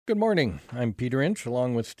Good morning. I'm Peter Inch,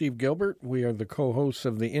 along with Steve Gilbert. We are the co-hosts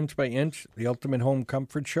of the Inch by Inch, the Ultimate Home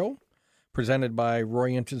Comfort Show, presented by Roy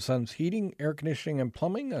Inch & Sons Heating, Air Conditioning, and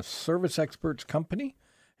Plumbing, a service experts company,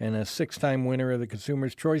 and a 6-time winner of the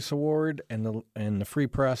Consumer's Choice Award and the Free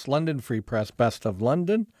Press, London Free Press Best of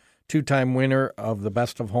London, 2-time winner of the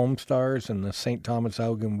Best of Home Stars and the St. Thomas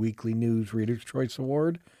Elgin Weekly News Reader's Choice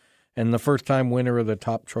Award, and the first-time winner of the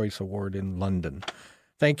Top Choice Award in London.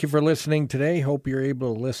 Thank you for listening today. Hope you're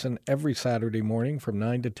able to listen every Saturday morning from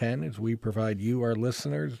 9 to 10 as we provide you, our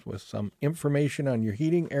listeners, with some information on your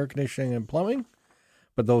heating, air conditioning, and plumbing.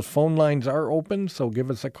 But those phone lines are open, so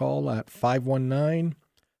give us a call at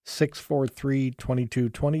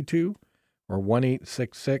 519-643-2222 or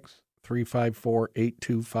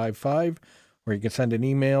 1-866-354-8255, or you can send an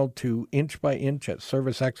email to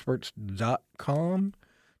inchbyinch@serviceexperts.com.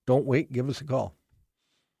 Don't wait, give us a call.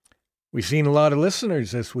 We've seen a lot of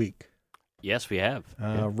listeners this week. Yes, we have.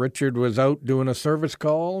 Richard was out doing a service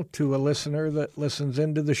call to a listener that listens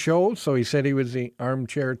into the show, so he said he was the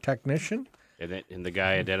armchair technician. And the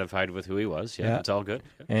guy identified with who he was. Yeah, it's all good.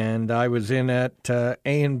 And I was in at not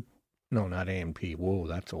A&P. Whoa,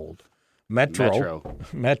 that's old. Metro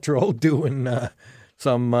doing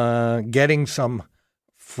getting some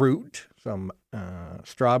fruit, some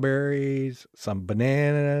strawberries, some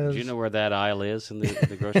bananas. Do you know where that aisle is in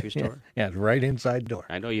the grocery store? Yeah, it's right inside the door.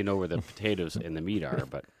 I know you know where the potatoes and the meat are,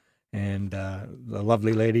 but... And the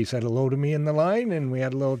lovely lady said hello to me in the line, and we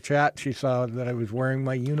had a little chat. She saw that I was wearing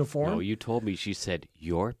my uniform. No, you told me. She said,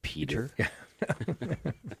 "You're Peter?" Yeah,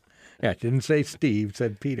 yeah, she didn't say Steve,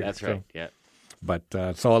 said Peter. That's right, yeah. But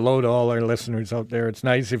so hello to all our listeners out there. It's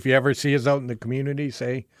nice if you ever see us out in the community,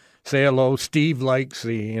 say hello. Steve likes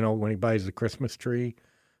when he buys the Christmas tree,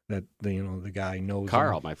 that the guy knows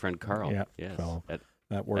Carl, him. My friend Carl. Yeah, yes. So that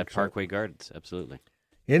At works. Parkway Gardens, absolutely.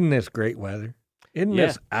 Isn't this great weather? Isn't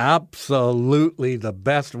this absolutely the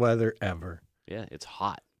best weather ever? Yeah, it's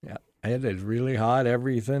hot. Yeah, it is really hot.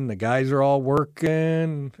 Everything. The guys are all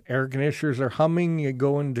working. Air conditioners are humming. You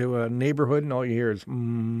go into a neighborhood and all you hear is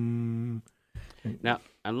Now,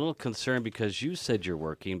 I'm a little concerned because you said you're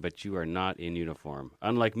working, but you are not in uniform.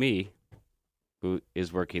 Unlike me, who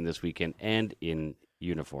is working this weekend and in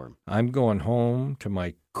uniform. I'm going home to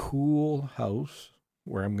my cool house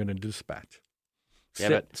where I'm going to dispatch.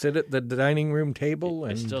 Sit at the dining room table.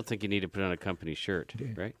 I still think you need to put on a company shirt,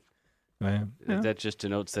 right? That just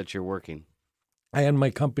denotes that you're working. I had my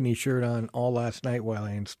company shirt on all last night while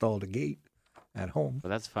I installed a gate at home. Well,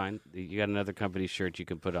 that's fine. You got another company shirt you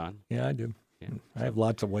can put on. Yeah, I do. Yeah. I have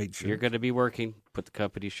lots of white shirts. You're going to be working. Put the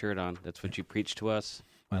company shirt on. That's what you preach to us.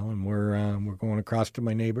 Well, and we're going across to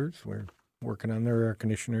my neighbors. We're working on their air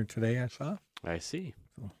conditioner today, I saw. I see.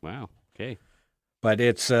 Wow. Okay. But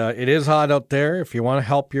it is hot out there. If you want to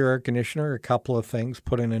help your air conditioner, a couple of things.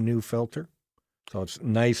 Put in a new filter so it's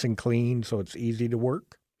nice and clean, so it's easy to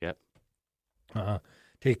work. Yep.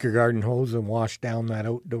 Take your garden hose and wash down that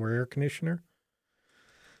outdoor air conditioner.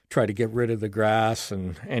 Try to get rid of the grass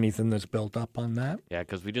and anything that's built up on that. Yeah,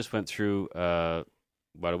 because we just went through, about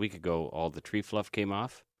a week ago, all the tree fluff came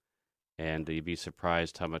off, and you'd be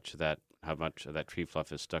surprised how much of that tree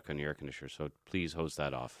fluff is stuck on your air conditioner. So please hose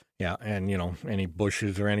that off. Yeah, and, any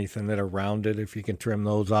bushes or anything that are around it, if you can trim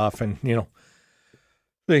those off. And,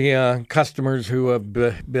 the customers who have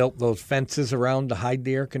built those fences around to hide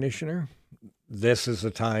the air conditioner, this is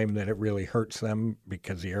the time that it really hurts them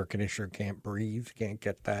because the air conditioner can't breathe, can't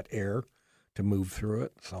get that air to move through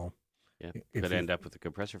it. So yeah, could end up with a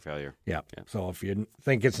compressor failure. Yeah. So if you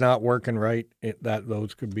think it's not working right,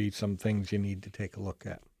 those could be some things you need to take a look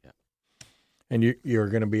at. Yeah. And you're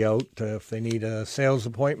going to be out if they need a sales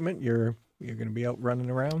appointment. You're going to be out running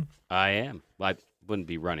around. I am. Well, I wouldn't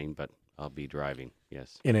be running, but I'll be driving.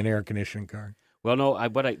 Yes. In an air conditioning car. Well, no.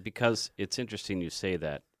 Because it's interesting you say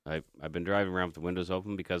that. I've been driving around with the windows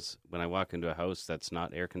open because when I walk into a house that's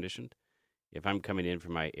not air conditioned, if I'm coming in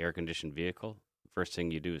from my air conditioned vehicle, first thing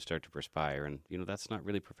you do is start to perspire, and that's not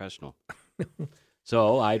really professional.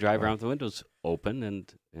 So I drive around with the windows open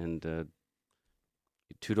and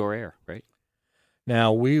 2-door air, right?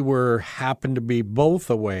 Now we happened to be both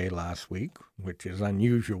away last week, which is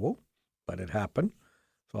unusual, but it happened.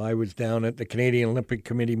 So I was down at the Canadian Olympic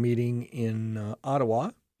Committee meeting in Ottawa.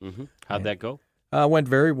 Mm-hmm. How'd that go? Went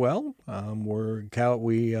very well.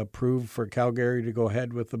 We approved for Calgary to go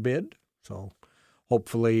ahead with the bid. So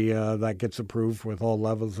hopefully that gets approved with all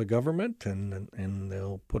levels of government, and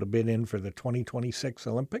they'll put a bid in for the 2026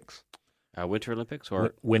 Olympics. Winter Olympics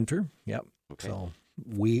or winter? Yep. Okay. So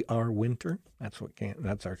we are winter. That's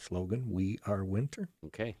That's our slogan. We are winter.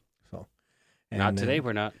 Okay. So not today.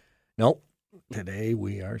 We're not. Nope. today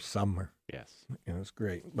we are summer. Yes. It's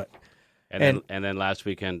great. But And then last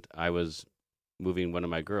weekend, I was moving one of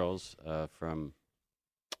my girls from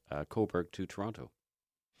Coburg to Toronto.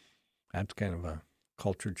 that's kind of a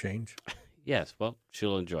culture change. Yes, well,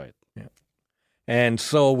 she'll enjoy it. Yeah. And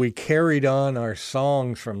so we carried on our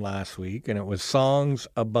songs from last week, and it was songs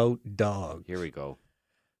about dogs. Here we go.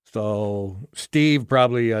 So Steve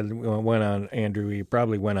probably went on, Andrew, he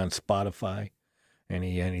probably went on Spotify, and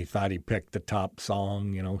he thought he picked the top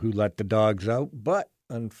song, Who Let the Dogs Out, but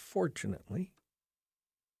unfortunately,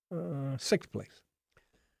 sixth place.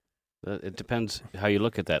 It depends how you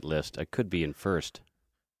look at that list. I could be in first.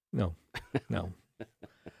 No.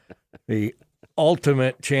 The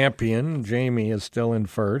ultimate champion, Jamie, is still in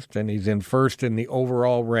first, and he's in first in the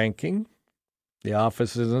overall ranking. The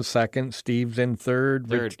Office is in second. Steve's in third.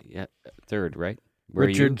 Third, right? Where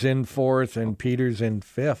Richard's in fourth, and Peter's in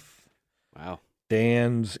fifth. Wow.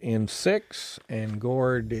 Dan's in sixth, and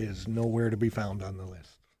Gord is nowhere to be found on the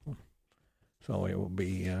list. So it will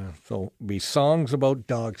be songs about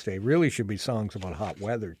dogs today. Really should be songs about hot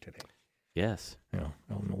weather today. Yes. I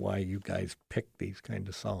don't know why you guys pick these kind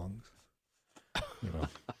of songs.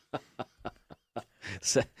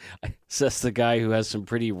 Says the guy who has some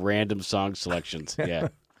pretty random song selections. Yeah.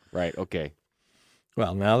 Right. Okay.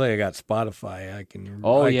 Well, now that I got Spotify, I can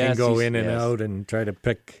yes, go in and out and try to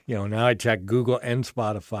pick. Now I check Google and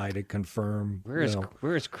Spotify to confirm.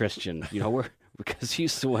 Where is Christian? Because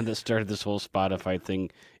he's the one that started this whole Spotify thing.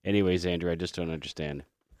 Anyways, Andrew, I just don't understand.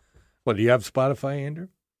 Well, do you have Spotify, Andrew?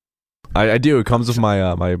 I do. It comes with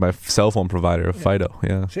my my cell phone provider, Fido.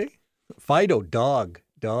 Yeah. See, Fido, dog.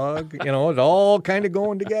 It's all kind of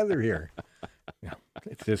going together here.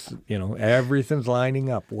 It's just everything's lining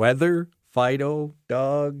up. Weather, Fido,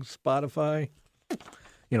 dogs, Spotify.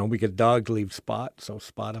 Because dogs leave spots, so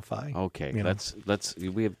Spotify. Okay, let's.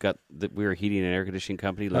 We have got we're a heating and air conditioning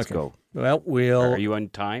company. Let's go. Well, Are you on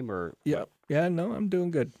time or? Yeah. No, I'm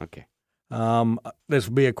doing good. Okay. This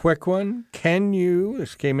will be a quick one.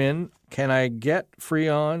 This came in, can I get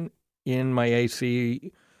Freon in my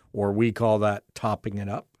AC, or we call that topping it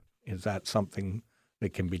up? Is that something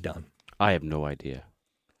that can be done? I have no idea.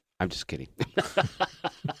 I'm just kidding.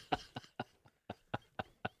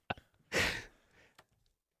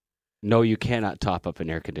 No, you cannot top up an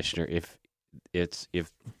air conditioner if it's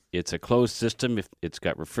a closed system. If it's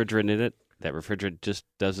got refrigerant in it, that refrigerant just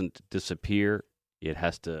doesn't disappear. It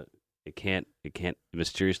can't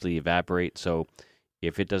mysteriously evaporate. So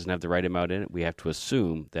if it doesn't have the right amount in it, we have to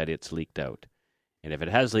assume that it's leaked out. And if it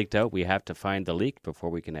has leaked out, we have to find the leak before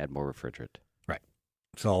we can add more refrigerant. Right.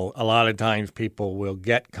 So a lot of times people will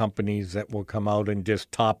get companies that will come out and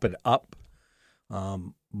just top it up,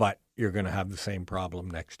 but you're going to have the same problem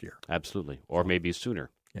next year. Absolutely. Or maybe sooner.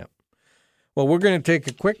 Yep. Well, we're going to take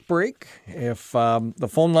a quick break. If the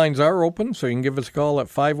phone lines are open, so you can give us a call at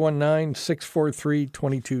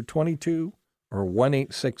 519-643-2222 or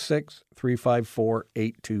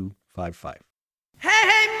 1-866-354-8255.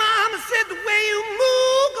 Hey, mama said the way you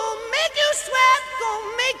move gonna make you sweat,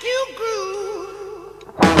 gonna make you groove.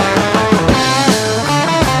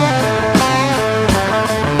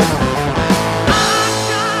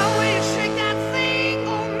 Way you shake that thing,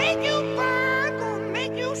 gonna make you burn, gonna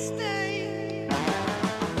make you stay.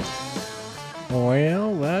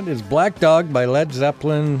 Well, that is Black Dog by Led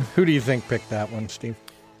Zeppelin. Who do you think picked that one, Steve?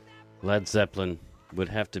 Led Zeppelin would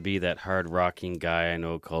have to be that hard-rocking guy I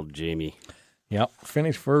know called Jamie. Yep,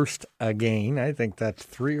 finished first again. I think that's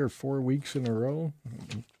 3 or 4 weeks in a row.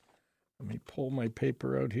 Let me pull my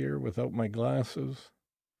paper out here without my glasses.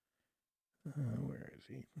 Where is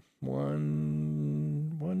he?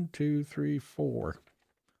 1, 2, 3, 4.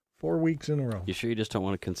 4 weeks in a row. You sure you just don't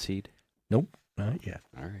want to concede? Nope, not yet.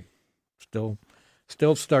 All right.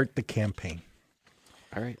 Still start the campaign.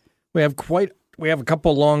 All right. We have a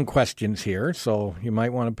couple long questions here, so you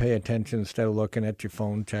might want to pay attention instead of looking at your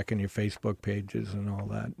phone, checking your Facebook pages and all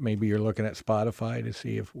that. Maybe you're looking at Spotify to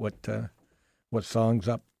see if what song's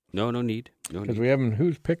up. No need. Because we haven't.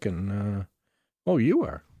 Who's picking? You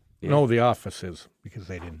are. Yeah. No, The Office is, because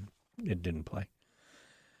it didn't play.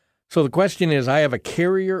 So the question is, I have a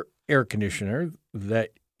Carrier air conditioner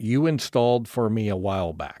that you installed for me a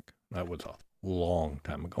while back. That was a long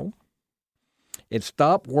time ago. It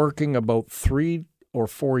stopped working about 3 or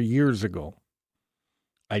 4 years ago.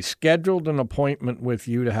 I scheduled an appointment with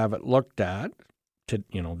you to have it looked at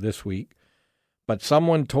this week, but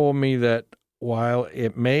someone told me that while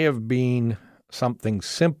it may have been something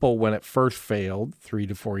simple when it first failed 3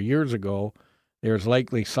 to 4 years ago, there's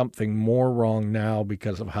likely something more wrong now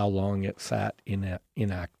because of how long it sat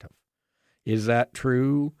inactive. Is that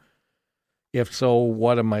true? If so,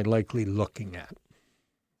 what am I likely looking at?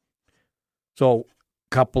 So,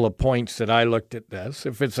 couple of points that I looked at this.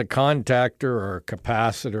 If it's a contactor or a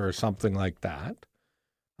capacitor or something like that,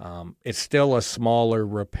 it's still a smaller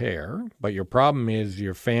repair, but your problem is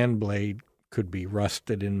your fan blade could be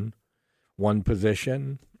rusted in one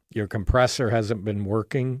position. Your compressor hasn't been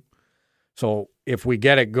working. So if we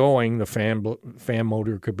get it going, the fan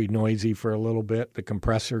motor could be noisy for a little bit. The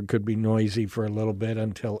compressor could be noisy for a little bit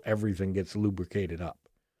until everything gets lubricated up.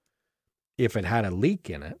 If it had a leak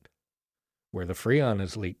in it, where the Freon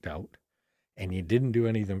is leaked out, and you didn't do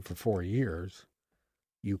anything for 4 years,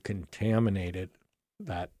 you contaminated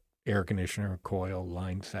that air conditioner coil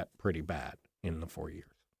line set pretty bad in the 4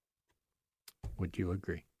 years. Would you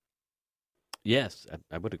agree? Yes,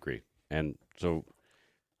 I would agree. And so,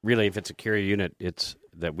 really, if it's a carrier unit, it's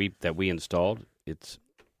that we installed. It's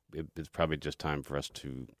probably just time for us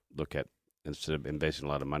to look at, instead of investing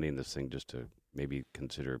a lot of money in this thing, just to maybe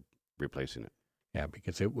consider replacing it. Yeah,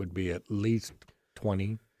 because it would be at least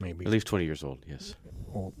 20, maybe. At least 20 years old, yes.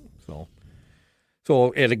 Old,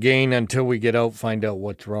 so it again, until we get out, find out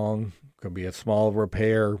what's wrong. Could be a small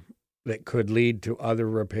repair that could lead to other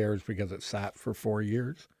repairs because it sat for 4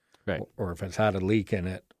 years. Right. Or if it's had a leak in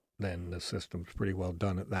it, then the system's pretty well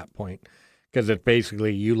done at that point. Because it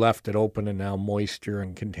basically, you left it open and now moisture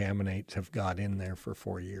and contaminants have got in there for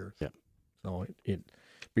 4 years. Yeah. So it'd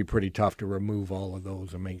be pretty tough to remove all of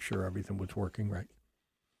those and make sure everything was working right.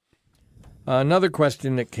 Another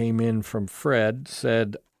question that came in from Fred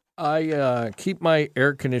said, I keep my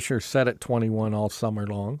air conditioner set at 21 all summer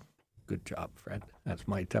long. Good job, Fred. That's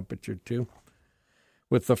my temperature too.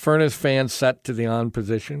 With the furnace fan set to the on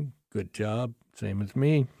position. Good job. Same as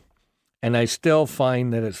me. And I still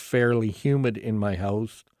find that it's fairly humid in my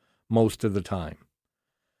house most of the time.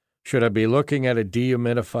 Should I be looking at a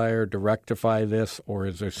dehumidifier to rectify this, or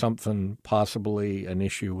is there something, possibly an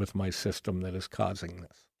issue with my system that is causing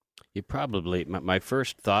this? He probably, my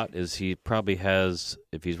first thought is he probably has,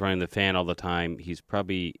 if he's running the fan all the time, he's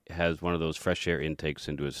probably has one of those fresh air intakes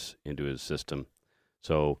into his system.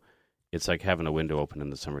 So it's like having a window open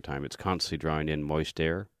in the summertime. It's constantly drawing in moist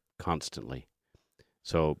air, constantly.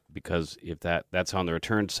 So because if that's on the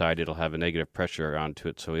return side, it'll have a negative pressure onto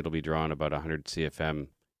it, so it'll be drawing about 100 CFM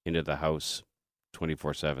into the house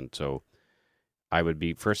 24/7. So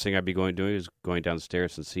first thing I'd be doing is going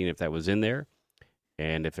downstairs and seeing if that was in there.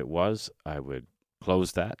 And if it was, I would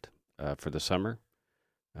close that for the summer.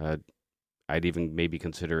 I'd even maybe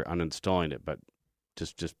consider uninstalling it, but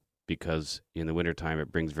just because in the wintertime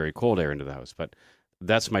it brings very cold air into the house. But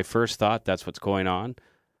that's my first thought. That's what's going on.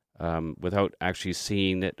 Without actually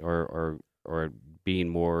seeing it or being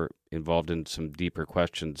more involved in some deeper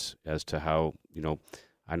questions as to how,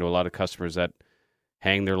 I know a lot of customers that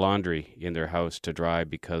hang their laundry in their house to dry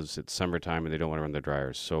because it's summertime and they don't want to run their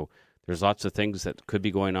dryers. So there's lots of things that could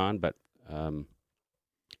be going on, but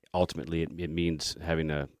ultimately it means having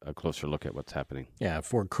a closer look at what's happening. Yeah,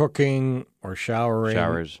 if we're cooking or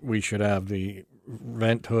Showers. we should have the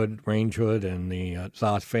vent hood, range hood, and the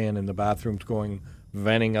exhaust fan in the bathrooms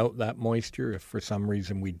venting out that moisture. If for some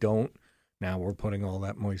reason we don't, now we're putting all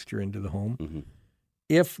that moisture into the home. Mm-hmm.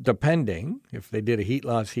 If they did a heat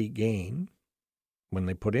loss, heat gain, when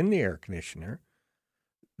they put in the air conditioner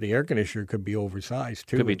could be oversized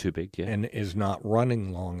too. Could be too big, yeah. And is not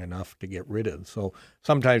running long enough to get rid of. So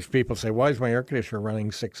sometimes people say, why is my air conditioner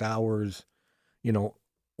running 6 hours?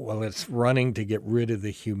 Well, it's running to get rid of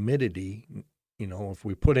the humidity. If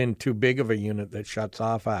we put in too big of a unit that shuts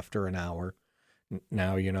off after an hour,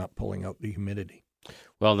 now you're not pulling out the humidity.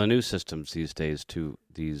 Well, the new systems these days, too,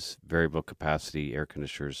 these variable capacity air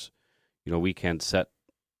conditioners, we can set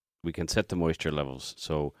the moisture levels.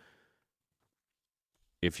 So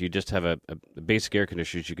if you just have a basic air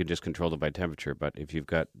conditioners, you can just control them by temperature. But if you've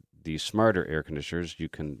got the smarter air conditioners, you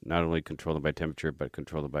can not only control them by temperature, but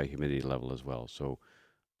control them by humidity level as well. So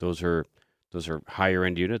those are higher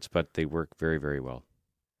end units, but they work very, very well.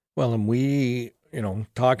 Well, and we,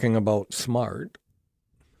 talking about smart,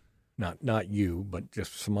 not you, but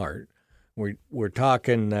just smart. We're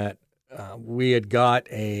talking that we had got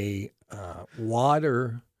a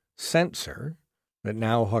water sensor that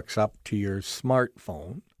now hooks up to your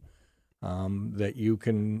smartphone, that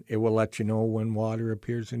it will let you know when water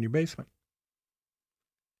appears in your basement.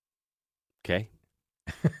 Okay.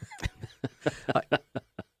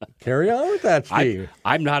 Carry on with that, Steve.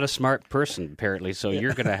 I'm not a smart person, apparently, so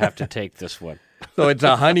you're going to have to take this one. So it's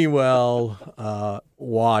a Honeywell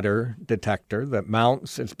water detector that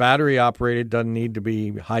mounts. It's battery operated, doesn't need to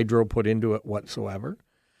be hydro put into it whatsoever.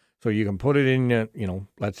 So you can put it in,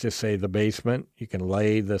 let's just say the basement. You can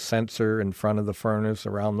lay the sensor in front of the furnace,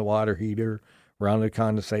 around the water heater, around the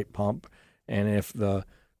condensate pump. And if the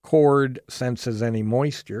cord senses any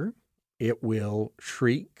moisture, it will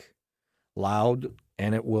shriek loud,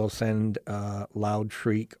 and it will send a loud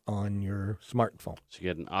shriek on your smartphone. So you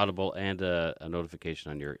get an audible and a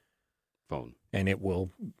notification on your phone. And it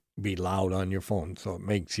will be loud on your phone. So it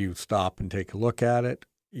makes you stop and take a look at it.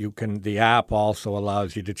 The app also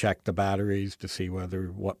allows you to check the batteries to see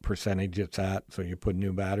what percentage it's at. So you put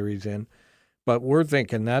new batteries in. But we're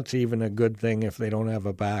thinking that's even a good thing if they don't have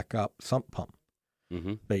a backup sump pump.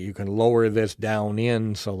 Mm-hmm. That you can lower this down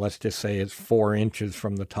in. So let's just say it's 4 inches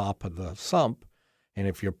from the top of the sump. And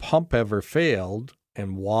if your pump ever failed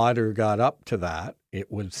and water got up to that, it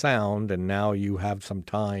would sound. And now you have some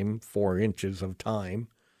time, 4 inches of time,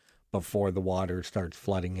 before the water starts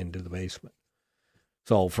flooding into the basement.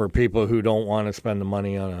 So for people who don't want to spend the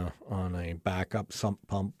money on a backup sump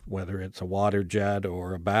pump, whether it's a water jet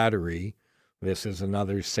or a battery, this is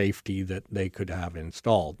another safety that they could have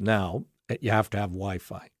installed. Now, you have to have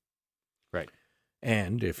Wi-Fi. Right.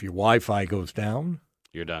 And if your Wi-Fi goes down,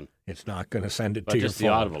 you're done. It's not going to send it but to your phone. Just the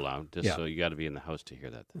audible loud, Yeah. so you got to be in the house to hear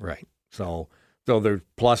that. Right. So there's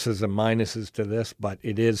pluses and minuses to this, but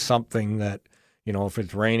it is something that, if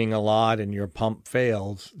it's raining a lot and your pump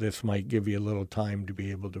fails, this might give you a little time to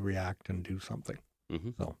be able to react and do something.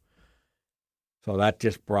 Mm-hmm. So that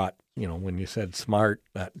just brought, when you said smart,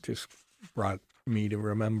 that just brought me to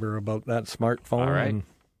remember about that smartphone and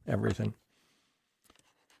everything.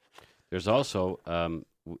 There's also,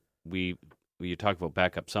 you talk about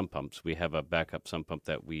backup sump pumps. We have a backup sump pump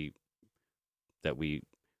that we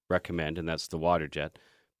recommend, and that's the water jet.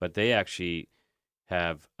 But they actually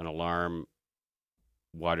have an alarm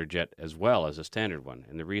water jet as well as a standard one.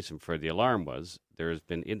 And the reason for the alarm was there's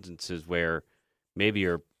been instances where maybe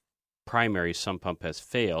your primary sump pump has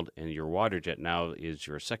failed and your water jet now is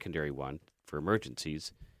your secondary one for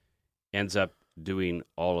emergencies, ends up doing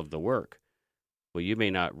all of the work. Well, you may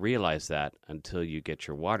not realize that until you get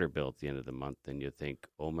your water bill at the end of the month and you think,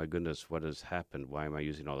 oh my goodness, what has happened? Why am I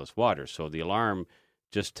using all this water? So the alarm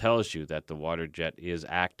just tells you that the water jet is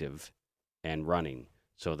active and running,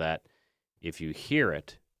 so that if you hear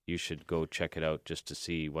it, you should go check it out just to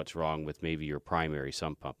see what's wrong with maybe your primary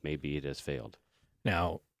sump pump. Maybe it has failed.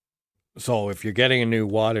 Now, so if you're getting a new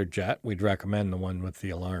water jet, we'd recommend the one with the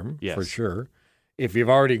alarm for sure. If you've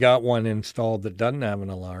already got one installed that doesn't have an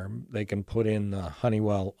alarm, they can put in the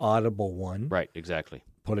Honeywell Audible one. Right, exactly.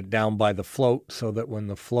 Put it down by the float so that when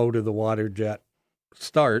the float of the water jet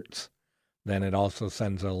starts, then it also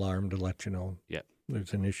sends an alarm to let you know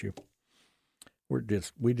there's an issue.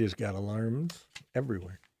 We just got alarms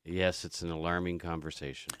everywhere. Yes, it's an alarming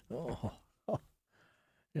conversation. Oh.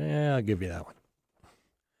 Yeah, I'll give you that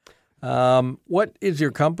one. What is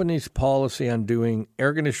your company's policy on doing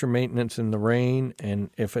air conditioner maintenance in the rain and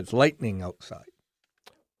if it's lightning outside?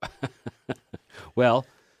 Well,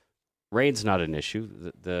 rain's not an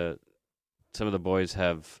issue. Some of the boys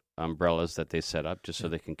have umbrellas that they set up just so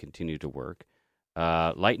they can continue to work.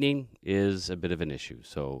 Lightning is a bit of an issue.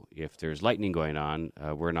 So if there's lightning going on,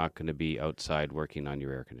 we're not going to be outside working on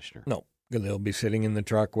your air conditioner. No, they'll be sitting in the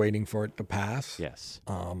truck waiting for it to pass. Yes.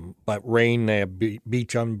 But rain, they have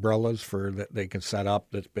beach umbrellas that they can set up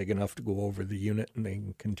that's big enough to go over the unit and they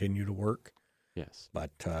can continue to work. Yes.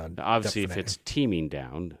 But now, obviously, if it's teeming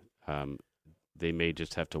down, they may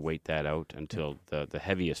just have to wait that out until the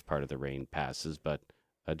heaviest part of the rain passes. But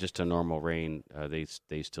just a normal rain, they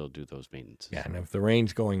still do those maintenance. Yeah, and if the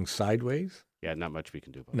rain's going sideways, not much we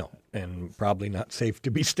can do about that. And probably not safe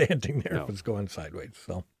to be standing there if it's going sideways.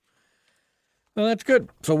 So, well, that's good.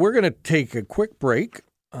 So we're going to take a quick break.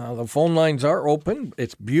 The phone lines are open.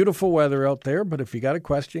 It's beautiful weather out there, but if you got a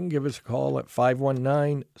question, give us a call at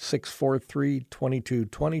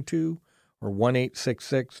 519-643-2222 or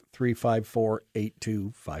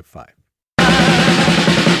 1-866-354-8255.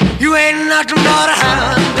 You ain't nothing but a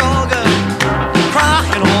hound dog,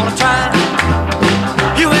 crying all the time.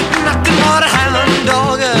 You ain't nothing but a hound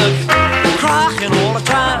dog, crying all the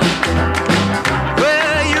time.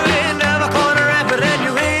 Well, you ain't never gonna rap it, and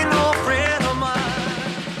you ain't no friend of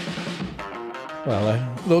mine.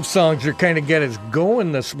 Well, those songs are kind of get us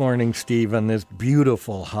going this morning, Steve, on this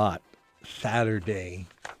beautiful, hot Saturday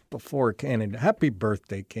before Canada. Happy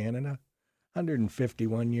birthday, Canada.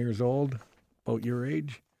 151 years old, about your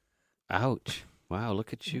age. Ouch. Wow,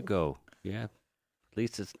 look at you go. Yeah. At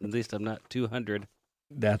least I'm not 200.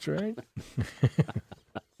 That's right.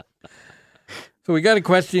 So we got a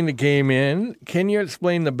question that came in. Can you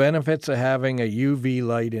explain the benefits of having a UV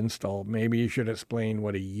light installed? Maybe you should explain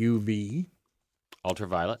what a UV.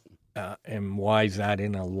 Ultraviolet. And why is that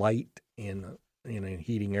in a light in a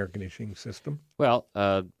heating air conditioning system? Well,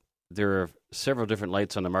 there are several different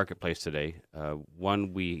lights on the marketplace today.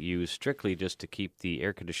 One we use strictly just to keep the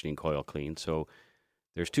air conditioning coil clean. So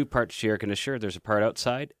there's two parts to the air conditioner. There's a part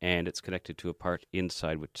outside, and it's connected to a part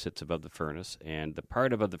inside, which sits above the furnace. And the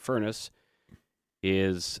part above the furnace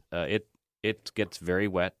is it gets very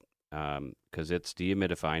wet because it's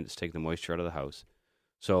dehumidifying. It's taking the moisture out of the house.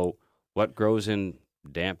 So what grows in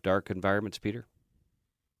damp, dark environments, Peter?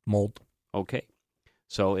 Mold. Okay.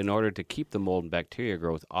 So in order to keep the mold and bacteria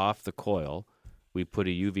growth off the coil, we put a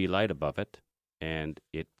UV light above it, and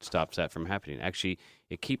it stops that from happening. Actually,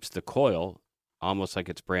 it keeps the coil almost like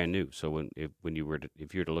it's brand new. So if you were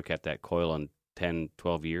to look at that coil in 10,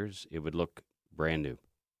 12 years, it would look brand new.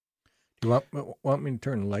 Do you want me to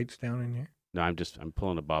turn the lights down in here? No, I'm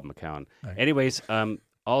pulling a Bob McCown. Right. Anyways,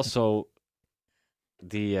 also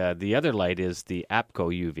the other light is the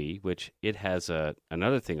APCO UV, which it has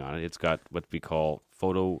another thing on it. It's got what we call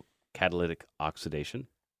photocatalytic oxidation.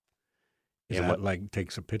 Is And that like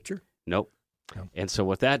takes a picture? Nope. No. And so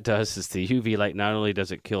what that does is the UV light, not only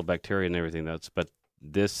does it kill bacteria and everything else, but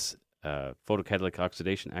this photocatalytic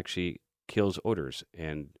oxidation actually kills odors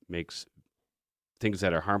and makes things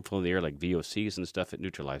that are harmful in the air, like VOCs and stuff, it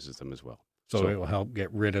neutralizes them as well. So it will help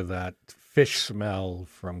get rid of that fish smell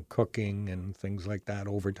from cooking and things like that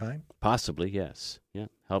over time? Possibly, yes. Yeah,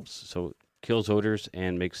 helps. So it kills odors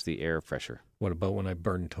and makes the air fresher. What about when I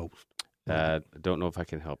burn toast? Don't know if I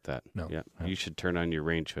can help that. No. Yeah, you should turn on your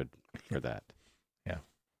range hood for that. Yeah.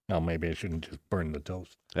 Well, maybe I shouldn't just burn the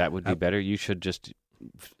toast. That would be better. You should just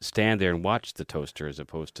stand there and watch the toaster as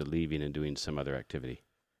opposed to leaving and doing some other activity.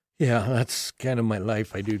 Yeah, that's kind of my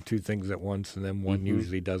life. I do two things at once, and then one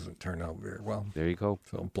usually doesn't turn out very well. There you go.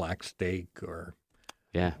 So black steak, or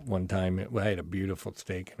Yeah. one time I had a beautiful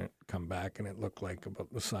steak, and it come back, and it looked like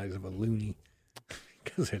about the size of a loony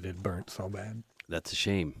because it had burnt so bad. That's a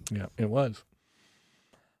shame. Yeah, it was.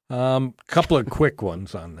 Couple of quick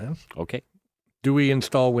ones on this. Okay. Do we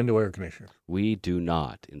install window air conditioners? We do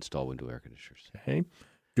not install window air conditioners. Okay.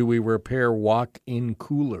 Do we repair walk-in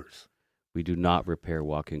coolers? We do not repair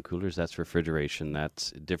walk-in coolers. That's refrigeration.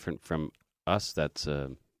 That's different from us. That's,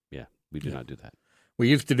 we do not do that. We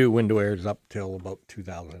used to do window airs up till about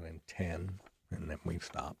 2010, and then we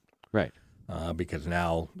stopped. Right. Because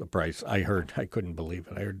now the price, I couldn't believe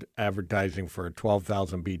it. I heard advertising for a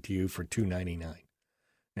 12,000 BTU for $299.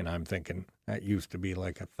 And I'm thinking that used to be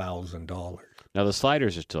like $1,000. Now, the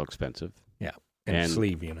sliders are still expensive. Yeah. And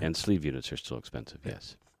sleeve units. And sleeve units are still expensive,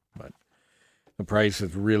 yes. But the price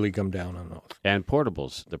has really come down on those. And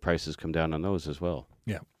portables, the prices come down on those as well.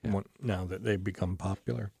 Yeah. Now that they've become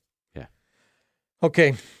popular. Yeah.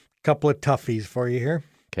 Okay. Couple of toughies for you here.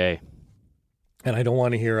 Okay. And I don't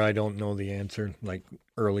want to hear I don't know the answer like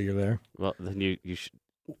earlier there. Well, then you should.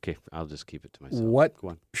 Okay, I'll just keep it to myself. What Go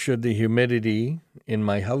on. should the humidity in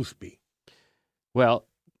my house be? Well,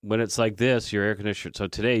 when it's like this, your air conditioner. So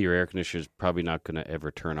today, your air conditioner is probably not going to ever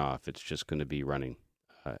turn off. It's just going to be running,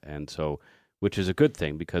 and so, which is a good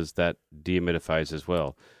thing because that dehumidifies as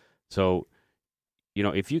well. So,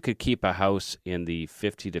 if you could keep a house in the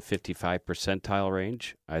 50 to 55 percentile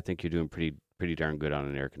range, I think you're doing pretty darn good on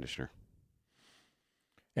an air conditioner.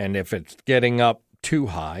 And if it's getting up too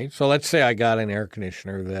high, so let's say I got an air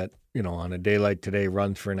conditioner that, on a day like today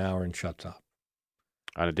runs for an hour and shuts off.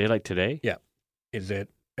 On a day like today? Yeah. Is it?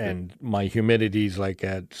 And my humidity's like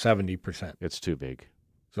at 70%. It's too big.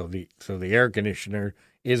 So the air conditioner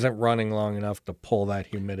isn't running long enough to pull that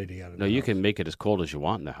humidity out of the house. No, you can make it as cold as you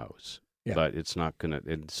want in the house, but it's not going to.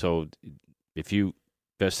 And so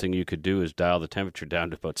best thing you could do is dial the temperature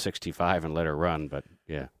down to about 65 and let it run, but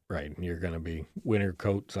yeah. Right, and you're going to be winter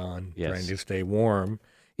coats on, Yes. trying to stay warm.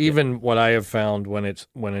 Even what I have found when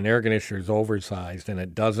an air conditioner is oversized and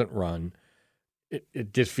it doesn't run,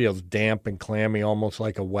 it just feels damp and clammy, almost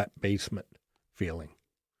like a wet basement feeling.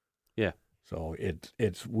 Yeah. So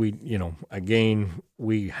we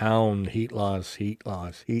hound heat loss, heat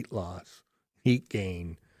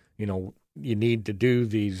gain. You need to do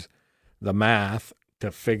the math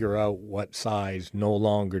to figure out what size, no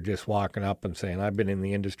longer just walking up and saying, I've been in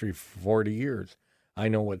the industry for 40 years. I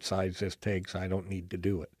know what size this takes. I don't need to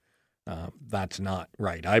do it. That's not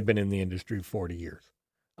right. I've been in the industry 40 years.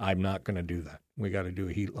 I'm not going to do that. We got to do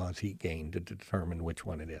a heat loss, heat gain to determine which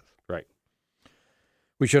one it is. Right.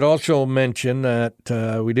 We should also mention that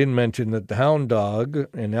we didn't mention that the Hound Dog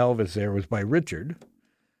and Elvis there was by Richard.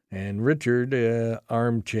 And Richard,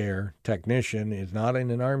 armchair technician, is not in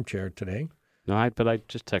an armchair today. No, but I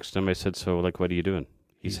just texted him. I said, so, what are you doing?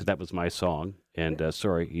 He said, that was my song. And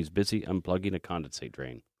sorry, he's busy unplugging a condensate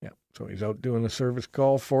drain. Yeah, so he's out doing a service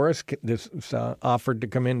call for us. This offered to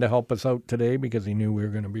come in to help us out today because he knew we were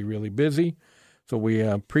going to be really busy. So we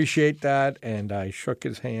appreciate that, and I shook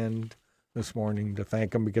his hand this morning to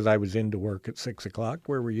thank him because I was into work at 6 o'clock.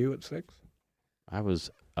 Where were you at 6? I was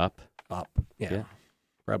up. Yeah.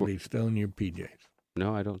 Probably still in your PJs.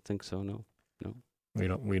 No, I don't think so. No.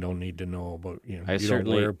 We don't need to know about, you know, I you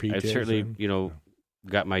certainly, don't wear PJs. I've certainly, then?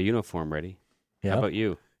 got my uniform ready. Yeah. How about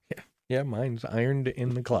you? Yeah, mine's ironed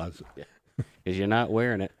in the closet. Because you're not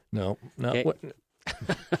wearing it. No, not Okay. what.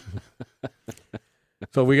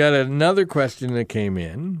 So we got another question that came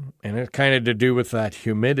in, and it's kind of to do with that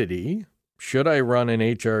humidity. Should I run an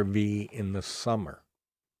HRV in the summer?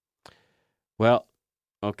 Well,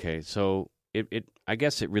 okay, so I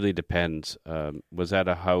guess it really depends. Was at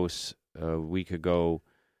a house a week ago,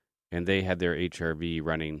 and they had their HRV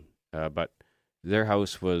running, but their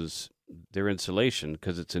house their insulation,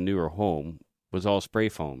 because it's a newer home, was all spray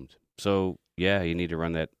foamed. So yeah, you need to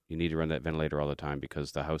run that ventilator all the time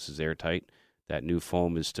because the house is airtight. That new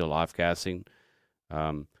foam is still off gassing.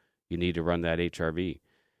 You need to run that HRV.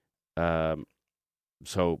 But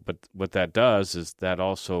what that does is that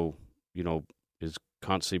also, is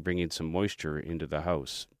constantly bringing some moisture into the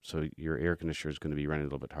house. So your air conditioner is going to be running a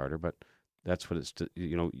little bit harder, but that's what it's,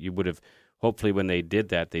 you would have, hopefully when they did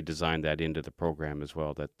that, they designed that into the program as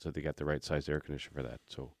well, so they got the right size air conditioner for that.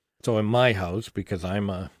 So in my house, because I'm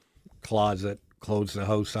a closet, close the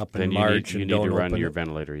house up in then March you and need don't to run open your it.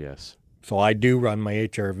 ventilator, yes. So I do run my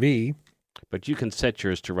HRV. But you can set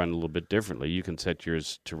yours to run a little bit differently. You can set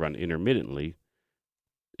yours to run intermittently.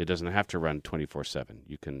 It doesn't have to run 24/7.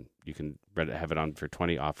 You can have it on for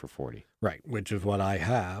 20, off for 40. Right, which is what I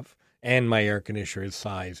have. And my air conditioner is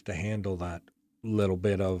sized to handle that little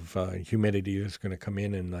bit of humidity that's going to come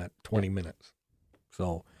in that 20 minutes.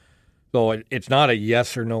 So it's not a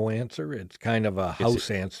yes or no answer. It's kind of a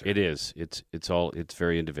house answer. It is. It's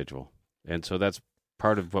very individual. And so that's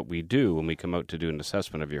part of what we do when we come out to do an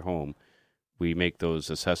assessment of your home. We make those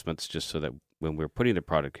assessments just so that when we're putting the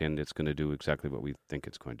product in, it's going to do exactly what we think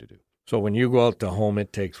it's going to do. So when you go out to home,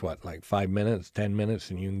 it takes what, like 5 minutes, 10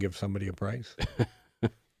 minutes, and you can give somebody a price?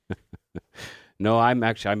 No, I'm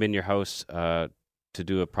in your house to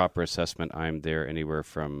do a proper assessment. I'm there anywhere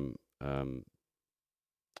from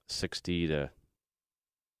 60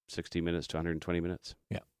 minutes to 120 minutes.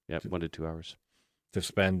 Yeah. Yeah, 1 to 2 hours. To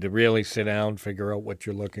really sit down, figure out what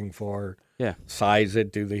you're looking for. Yeah. Size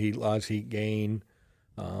it, do the heat loss, heat gain.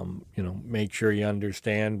 Make sure you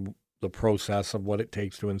understand the process of what it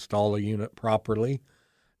takes to install a unit properly,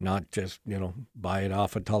 not just, buy it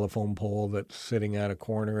off a telephone pole that's sitting at a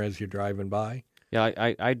corner as you're driving by.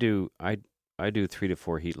 Yeah, I do 3 to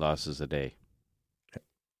 4 heat losses a day.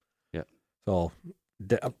 Yeah. So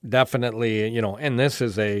definitely, and this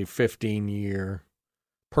is a 15-year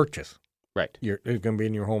purchase. Right. It's going to be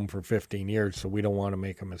in your home for 15 years, so we don't want to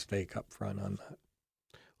make a mistake up front on that.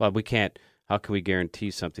 Well, we can't. How can we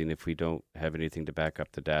guarantee something if we don't have anything to back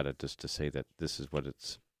up the data just to say that this is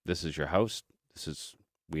your house,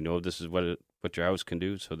 we know this is what your house can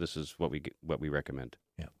do, so this is what we recommend.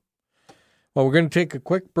 Yeah. Well, we're going to take a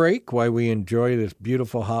quick break while we enjoy this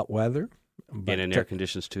beautiful hot weather. In an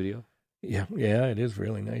air-conditioned studio? Yeah, it is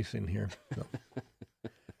really nice in here. So.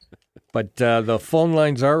 But the phone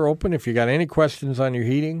lines are open. If you got any questions on your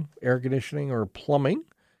heating, air conditioning, or plumbing,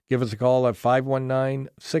 give us a call at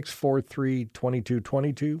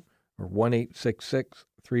 519-643-2222 or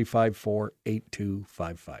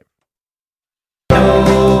 1-866-354-8255.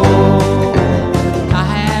 I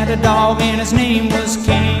had a dog and his name was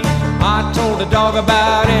King. I told the dog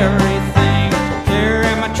about everything. There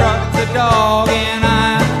in my truck, the dog and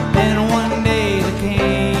I. Then one day the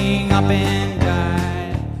king up and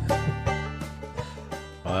died.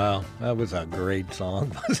 Wow, that was a great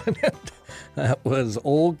song, wasn't it? That was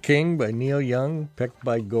Old King by Neil Young, picked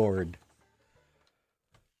by Gord.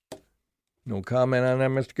 No comment on that,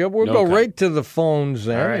 Mr. Gill. We'll go right to the phones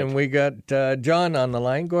then, right. And we got John on the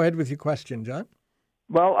line. Go ahead with your question, John.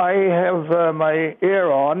 Well, I have my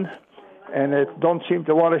air on, and it don't seem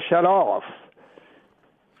to want to shut off.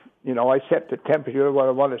 I set the temperature when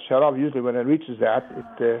I want to shut off. Usually when it reaches that,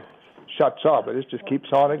 it shuts off, but it just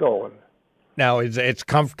keeps on going. Now, it's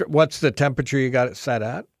comfortable. What's the temperature you got it set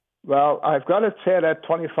at? Well, I've got it set at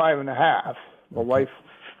 25.5. My wife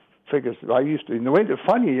figures I used to in the winter.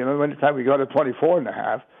 Funny, winter time we got it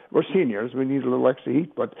 24.5. We're seniors; we need a little extra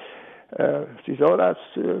heat. But she said,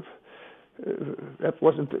 that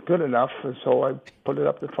wasn't good enough, and so I put it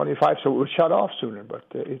up to 25, so it would shut off sooner. But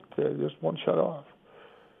it just won't shut off.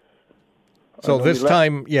 So this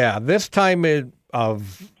time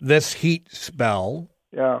of this heat spell,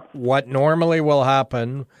 Yeah. what normally will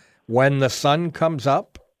happen when the sun comes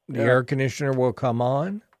up, the Yeah. air conditioner will come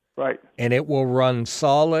on Right. and it will run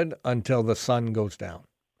solid until the sun goes down.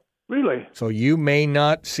 Really? So you may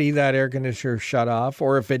not see that air conditioner shut off,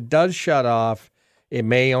 or if it does shut off, it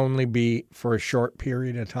may only be for a short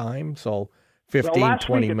period of time. So 15, last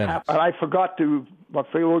 20 week it minutes. happened. I forgot to.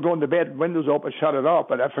 We were going to bed, windows open, shut it off,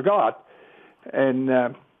 but I forgot, and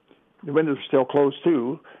the windows were still closed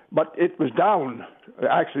too. But it was down.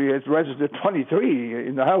 Actually, it registered 23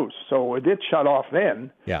 in the house, so it did shut off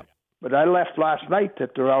then. Yeah. But I left last night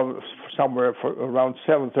at around somewhere for around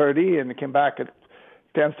 7:30, and came back at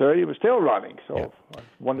 10:30. It was still running. So I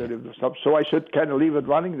wondered if it was something. So I should kind of leave it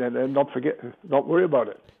running then, and don't worry about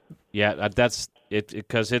it. Yeah, that's it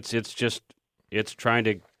because it's trying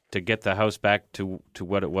to get the house back to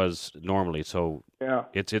what it was normally. So Yeah.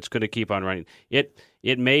 it's going to keep on running.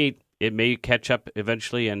 It may catch up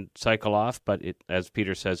eventually and cycle off, but as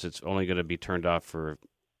Peter says, it's only going to be turned off for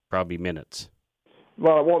probably minutes.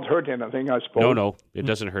 Well, it won't hurt anything, I suppose. No, it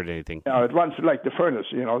doesn't hurt anything. Yeah, it runs like the furnace.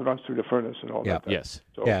 It runs through the furnace and all that. Yes.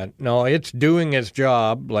 So, Yeah, no, it's doing its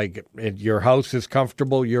job. Like your house is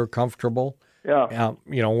comfortable, you're comfortable. Yeah.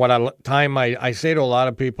 What I say to a lot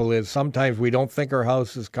of people is sometimes we don't think our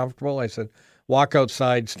house is comfortable. I said, walk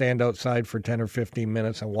outside, stand outside for 10 or 15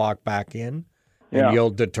 minutes and walk back in. And Yeah.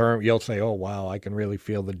 you'll say, oh, wow, I can really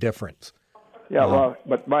feel the difference. Yeah, well,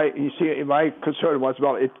 but my concern was,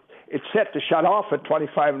 it's set to shut off at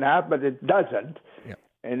 25.5, but it doesn't. Yeah.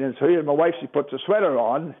 And then so here my wife, she puts a sweater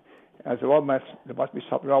on. I said, well, there must be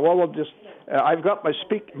something wrong. Well, we'll just, I've got my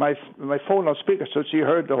phone on speaker, so she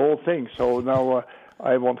heard the whole thing. So now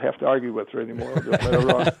I won't have to argue with her anymore. I'll just let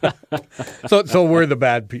her run. So we're the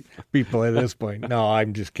bad people at this point. No,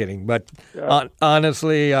 I'm just kidding. But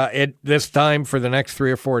honestly, this time for the next 3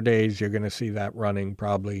 or 4 days, you're going to see that running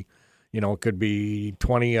probably. It could be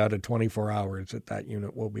 20 out of 24 hours that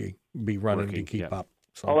unit will be running Working, to keep up.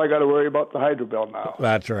 So All I got to worry about the hydro bill now.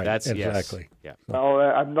 that's right. That's exactly. Yes. Yeah. Well,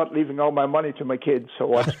 I'm not leaving all my money to my kids,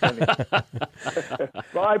 so I'm spending.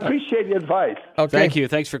 Well, I appreciate the advice. Okay. Thank you.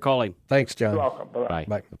 Thanks for calling. Thanks, John. You're welcome. Bye-bye.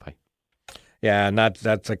 Bye. Bye. Bye. Yeah, and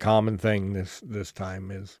that's a common thing this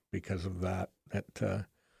time is because of that.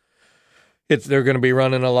 They're going to be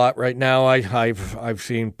running a lot right now. I've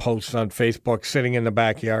seen posts on Facebook sitting in the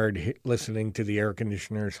backyard listening to the air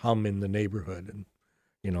conditioners hum in the neighborhood, and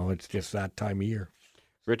it's just that time of year.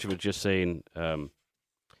 Richard was just saying the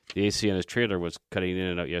AC on his trailer was cutting in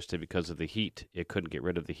and out yesterday because of the heat. It couldn't get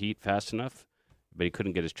rid of the heat fast enough, but he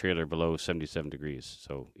couldn't get his trailer below 77 degrees.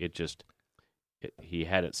 So he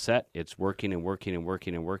had it set. It's working and working and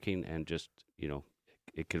working and working, and just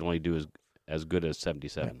it can only do as good as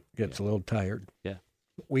 77. Gets a little tired. Yeah.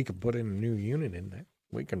 We could put in a new unit in there.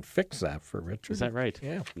 We can fix that for Richard. Is that right?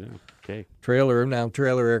 Yeah. Okay. Trailer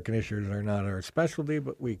air conditioners are not our specialty,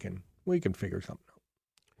 but we can figure something out.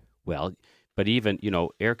 Well, but even,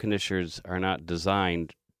 air conditioners are not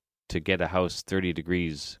designed to get a house 30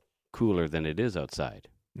 degrees cooler than it is outside.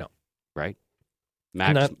 No. Right?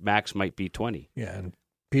 And Max might be 20. Yeah, and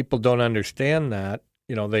people don't understand that.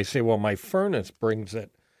 They say, well, my furnace brings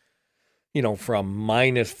it, from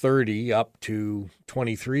minus 30 up to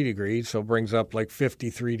 23 degrees, so it brings up like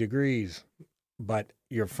 53 degrees. But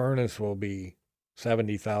your furnace will be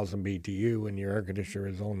 70,000 BTU, and your air conditioner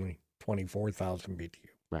is only 24,000 BTU.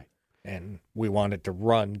 Right. And we want it to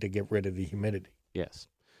run to get rid of the humidity. Yes.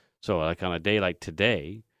 So like on a day like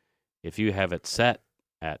today, if you have it set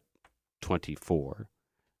at 24,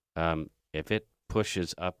 if it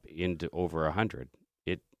pushes up into over 100,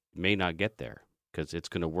 it may not get there because it's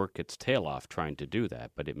going to work its tail off trying to do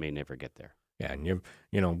that, but it may never get there. Yeah,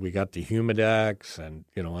 and we got the Humidex, and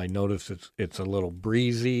I notice it's a little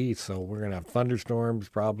breezy, so we're gonna have thunderstorms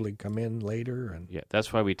probably come in later. And Yeah,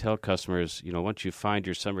 that's why we tell customers, once you find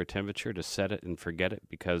your summer temperature, to set it and forget it,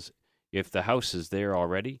 because if the house is there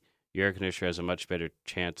already, your air conditioner has a much better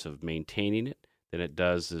chance of maintaining it than it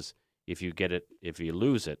does is if you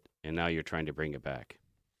lose it, and now you're trying to bring it back.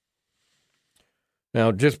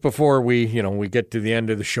 now, just before we get to the end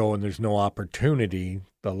of the show and there's no opportunity,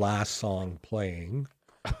 the last song playing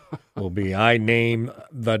will be "I Name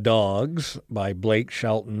the Dogs" by Blake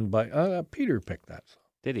Shelton. By Peter picked that song.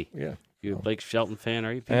 Did he? Yeah, You a Blake Shelton fan,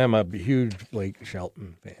 are you, Pete? I'm a huge Blake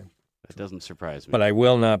Shelton fan. That doesn't surprise me. But I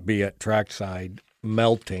will not be at trackside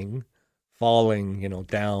melting, falling,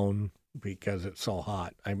 down because it's so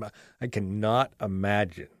hot. I cannot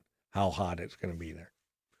imagine how hot it's going to be there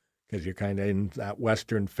because you're kind of in that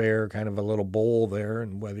Western Fair, kind of a little bowl there,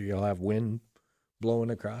 and whether you'll have wind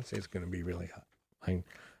blowing across, it's going to be really hot.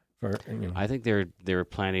 I think they're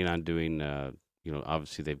planning on doing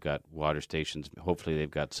obviously they've got water stations. Hopefully they've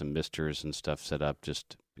got some misters and stuff set up.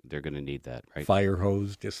 Just they're going to need that, right? Fire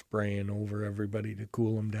hose just spraying over everybody to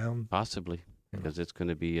cool them down. Possibly, because it's going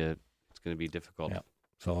to be difficult. Yeah.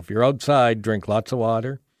 So if you're outside, drink lots of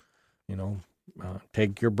water.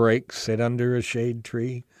 Take your breaks, sit under a shade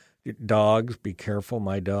tree. Dogs, be careful.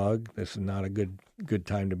 My dog, this is not a good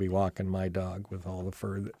time to be walking my dog with all the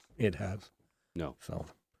fur that it has. No. So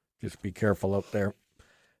just be careful out there.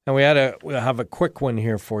 And we'll have a quick one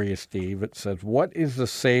here for you, Steve. It says, what is the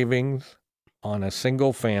savings on a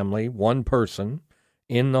single family, one person,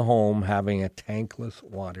 in the home having a tankless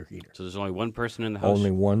water heater? So there's only one person in the house?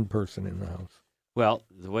 Only one person in the house. Well,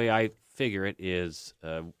 the way I figure it is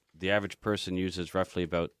the average person uses roughly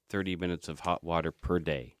about 30 minutes of hot water per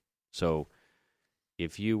day. So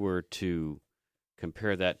if you were to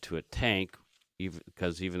compare that to a tank,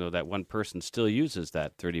 because even though that one person still uses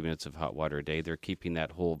that 30 minutes of hot water a day, they're keeping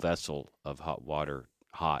that whole vessel of hot water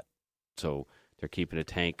hot. So they're keeping a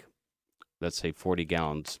tank, let's say 40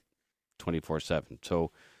 gallons, 24/7.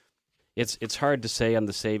 So it's hard to say on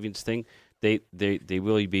the savings thing. They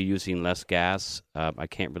will be using less gas. I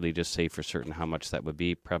can't really just say for certain how much that would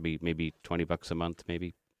be. Probably maybe $20 a month,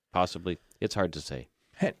 maybe, possibly. It's hard to say.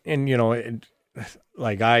 And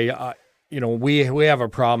we have a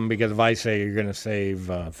problem because if I say you're going to save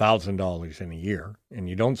 $1,000 in a year and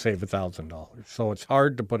you don't save $1,000, so it's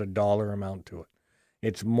hard to put a dollar amount to it.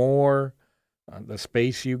 It's more the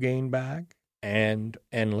space you gain back and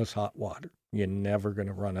endless hot water. You're never going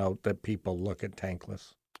to run out that people look at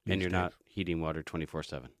tankless. And you're not heating water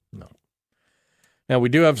 24/7. No. Now, we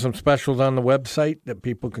do have some specials on the website that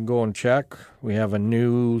people can go and check. We have a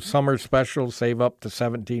new summer special, save up to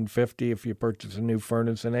 $1,750 if you purchase a new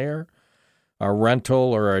furnace and air. Our rental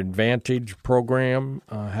or our Advantage program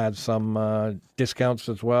had some discounts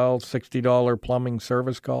as well. $60 plumbing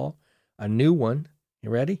service call. A new one. You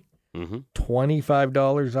ready? Mm-hmm.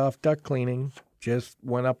 $25 off duct cleaning. Just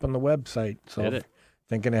went up on the website. So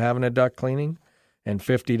thinking of having a duct cleaning. And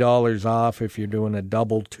 $50 off if you're doing a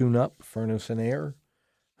double tune-up furnace and air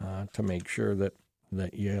to make sure that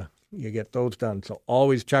you get those done. So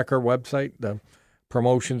always check our website. The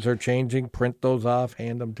promotions are changing. Print those off.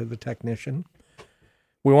 Hand them to the technician.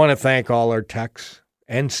 We want to thank all our techs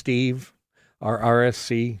and Steve, our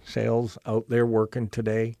RSC sales out there working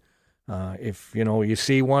today. If you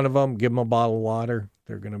see one of them, give them a bottle of water.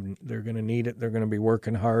 They're gonna need it. They're gonna be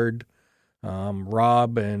working hard.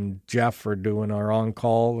 Rob and Jeff are doing our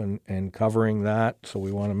on-call and covering that, so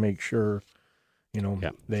we want to make sure,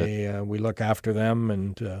 we look after them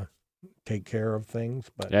and take care of things.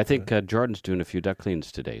 But I think Jordan's doing a few duct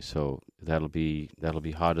cleans today, so that'll be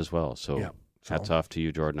hot as well. So hats off to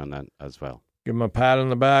you, Jordan, on that as well. Give them a pat on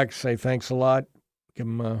the back, say thanks a lot, give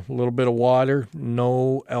them a little bit of water,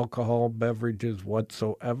 no alcohol beverages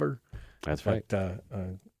whatsoever. That's right. But,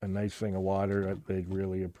 a nice thing of water, they'd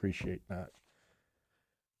really appreciate that.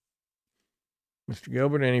 Mr.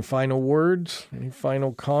 Gilbert, any final words? Any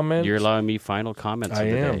final comments? You're allowing me final comments I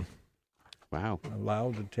of the am. day. Wow.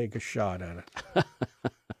 Allowed to take a shot at it.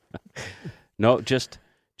 No, just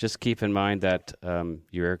keep in mind that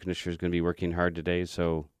your air conditioner is going to be working hard today.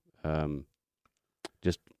 So,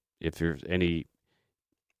 just if there's any,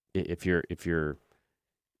 if you're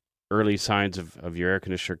early signs of your air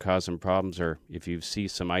conditioner causing problems, or if you see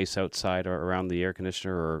some ice outside or around the air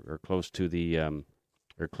conditioner or close to the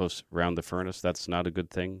or close around the furnace, that's not a good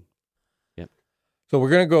thing. Yep. So we're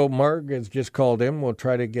going to go. Marg has just called in. We'll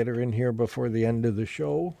try to get her in here before the end of the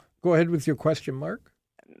show. Go ahead with your question, Marg.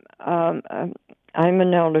 I'm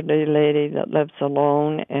an elderly lady that lives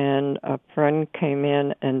alone, and a friend came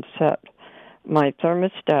in and set my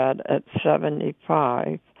thermostat at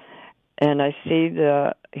 75, and I see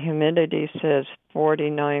the humidity says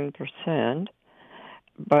 49%,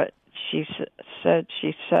 but she said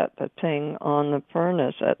she set the thing on the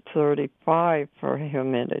furnace at 35 for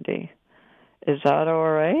humidity. Is that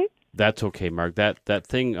all right? That's okay, Mark. That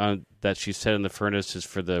thing that she set in the furnace is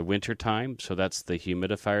for the winter time, so that's the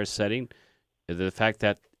humidifier setting. The fact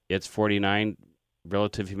that it's 49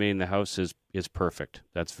 relative humidity in the house is perfect.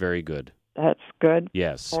 That's very good. That's good?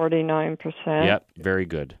 Yes. 49%? Yep, very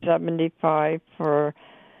good. 75 for...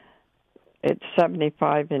 It's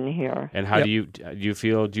 75 in here. And how do you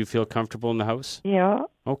feel comfortable in the house? Yeah.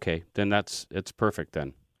 Okay, then it's perfect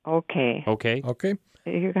then. Okay. Okay. Okay.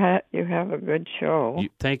 You have a good show.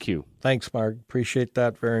 Thank you. Thanks, Mark. Appreciate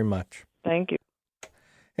that very much. Thank you.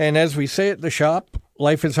 And as we say at the shop,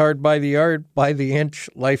 life is hard by the yard, by the inch.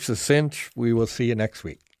 Life's a cinch. We will see you next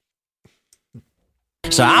week.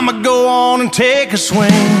 So I'ma go on and take a swing.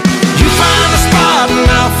 You find the spot and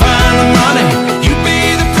I'll find the money. You be